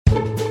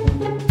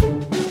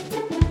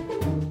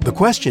The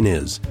question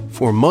is,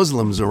 for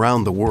Muslims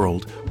around the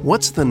world,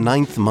 what's the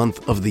 9th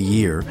month of the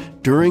year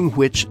during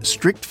which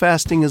strict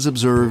fasting is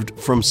observed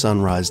from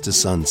sunrise to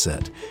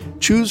sunset?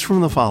 Choose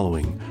from the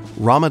following: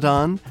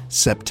 Ramadan,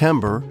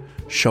 September,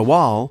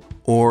 Shawwal,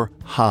 or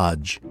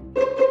Hajj.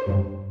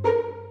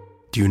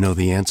 Do you know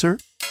the answer?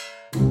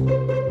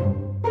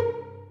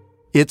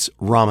 It's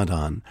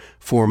Ramadan.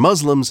 For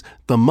Muslims,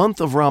 the month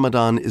of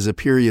Ramadan is a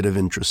period of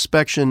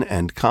introspection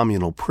and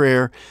communal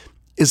prayer.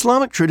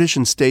 Islamic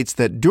tradition states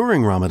that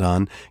during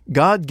Ramadan,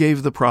 God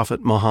gave the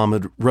Prophet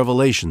Muhammad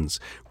revelations,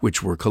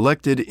 which were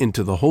collected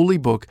into the holy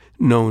book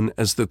known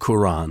as the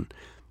Quran.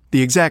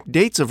 The exact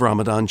dates of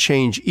Ramadan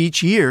change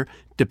each year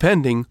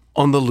depending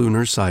on the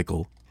lunar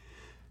cycle.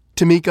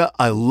 Tamika,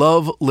 I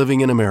love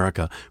living in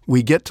America.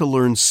 We get to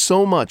learn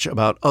so much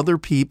about other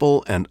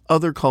people and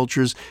other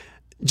cultures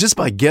just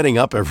by getting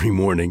up every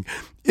morning.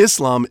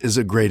 Islam is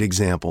a great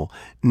example.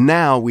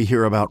 Now we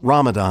hear about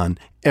Ramadan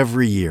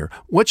every year.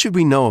 What should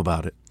we know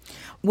about it?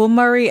 Well,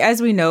 Murray,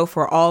 as we know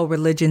for all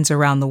religions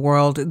around the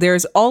world,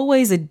 there's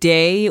always a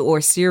day or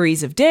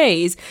series of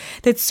days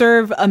that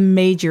serve a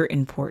major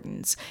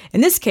importance. In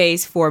this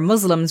case, for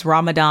Muslims,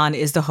 Ramadan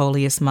is the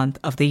holiest month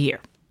of the year.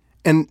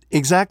 And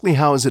exactly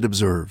how is it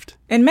observed?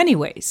 In many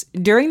ways.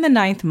 During the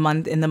 9th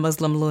month in the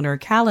Muslim lunar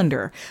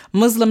calendar,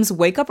 Muslims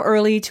wake up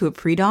early to a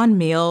pre-dawn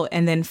meal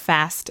and then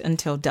fast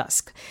until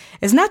dusk.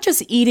 It's not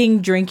just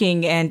eating,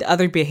 drinking, and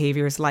other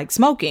behaviors like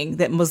smoking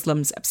that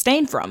Muslims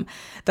abstain from.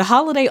 The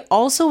holiday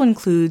also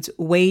includes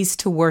ways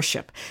to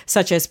worship,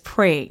 such as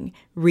praying,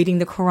 reading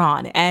the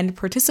Quran, and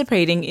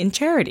participating in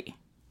charity.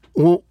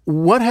 Well,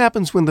 what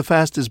happens when the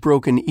fast is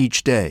broken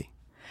each day?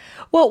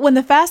 Well, when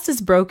the fast is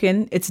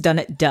broken, it's done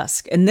at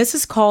dusk, and this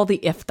is called the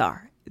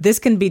iftar. This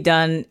can be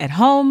done at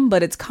home,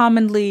 but it's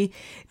commonly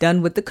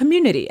done with the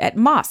community at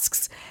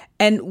mosques.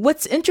 And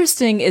what's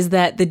interesting is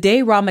that the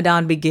day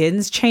Ramadan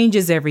begins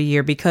changes every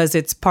year because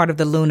it's part of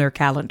the lunar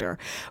calendar.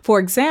 For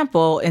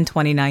example, in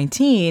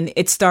 2019,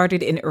 it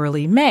started in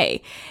early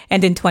May,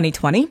 and in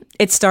 2020,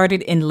 it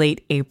started in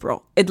late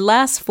April. It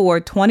lasts for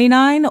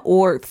 29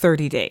 or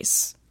 30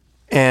 days.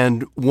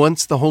 And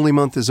once the holy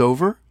month is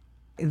over?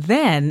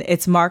 Then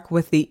it's marked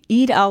with the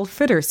Eid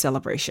al-Fitr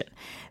celebration.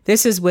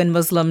 This is when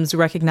Muslims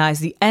recognize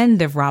the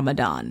end of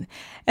Ramadan.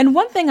 And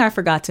one thing I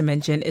forgot to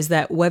mention is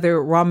that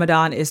whether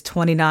Ramadan is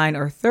 29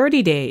 or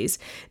 30 days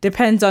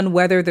depends on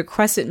whether the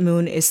crescent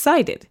moon is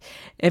sighted.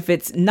 If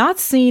it's not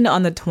seen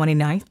on the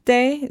 29th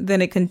day, then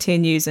it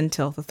continues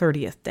until the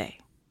 30th day.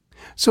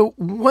 So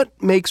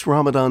what makes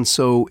Ramadan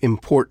so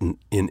important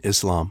in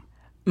Islam?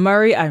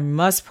 Murray, I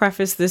must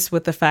preface this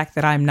with the fact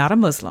that I'm not a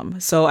Muslim,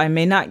 so I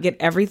may not get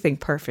everything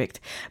perfect.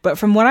 But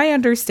from what I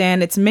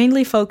understand, it's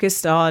mainly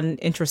focused on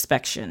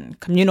introspection,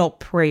 communal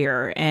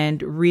prayer,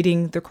 and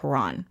reading the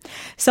Quran.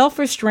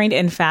 Self-restraint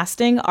and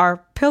fasting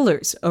are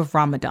pillars of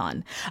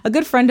Ramadan. A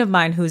good friend of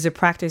mine who's a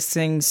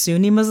practicing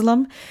Sunni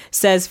Muslim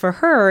says for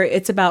her,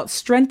 it's about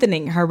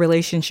strengthening her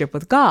relationship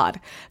with God,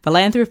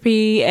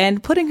 philanthropy,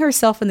 and putting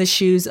herself in the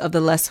shoes of the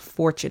less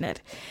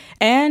fortunate.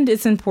 And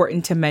it's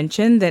important to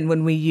mention that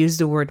when we use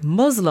the word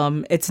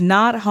Muslim, it's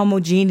not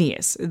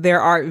homogeneous.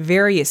 There are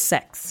various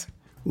sects.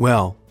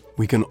 Well,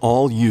 we can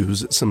all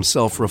use some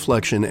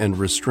self-reflection and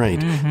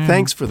restraint.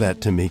 Thanks for that,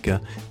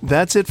 Tamika.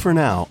 That's it for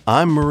now.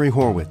 I'm Murray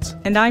Horwitz.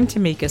 And I'm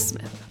Tamika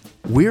Smith.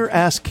 We're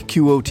Ask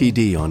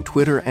QOTD on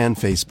Twitter and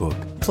Facebook.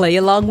 Play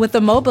along with the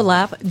mobile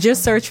app.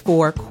 Just search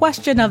for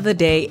Question of the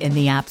Day in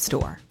the App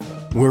Store.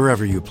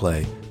 Wherever you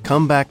play,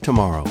 come back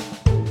tomorrow.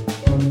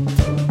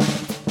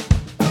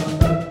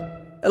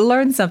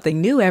 Learn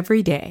something new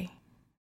every day.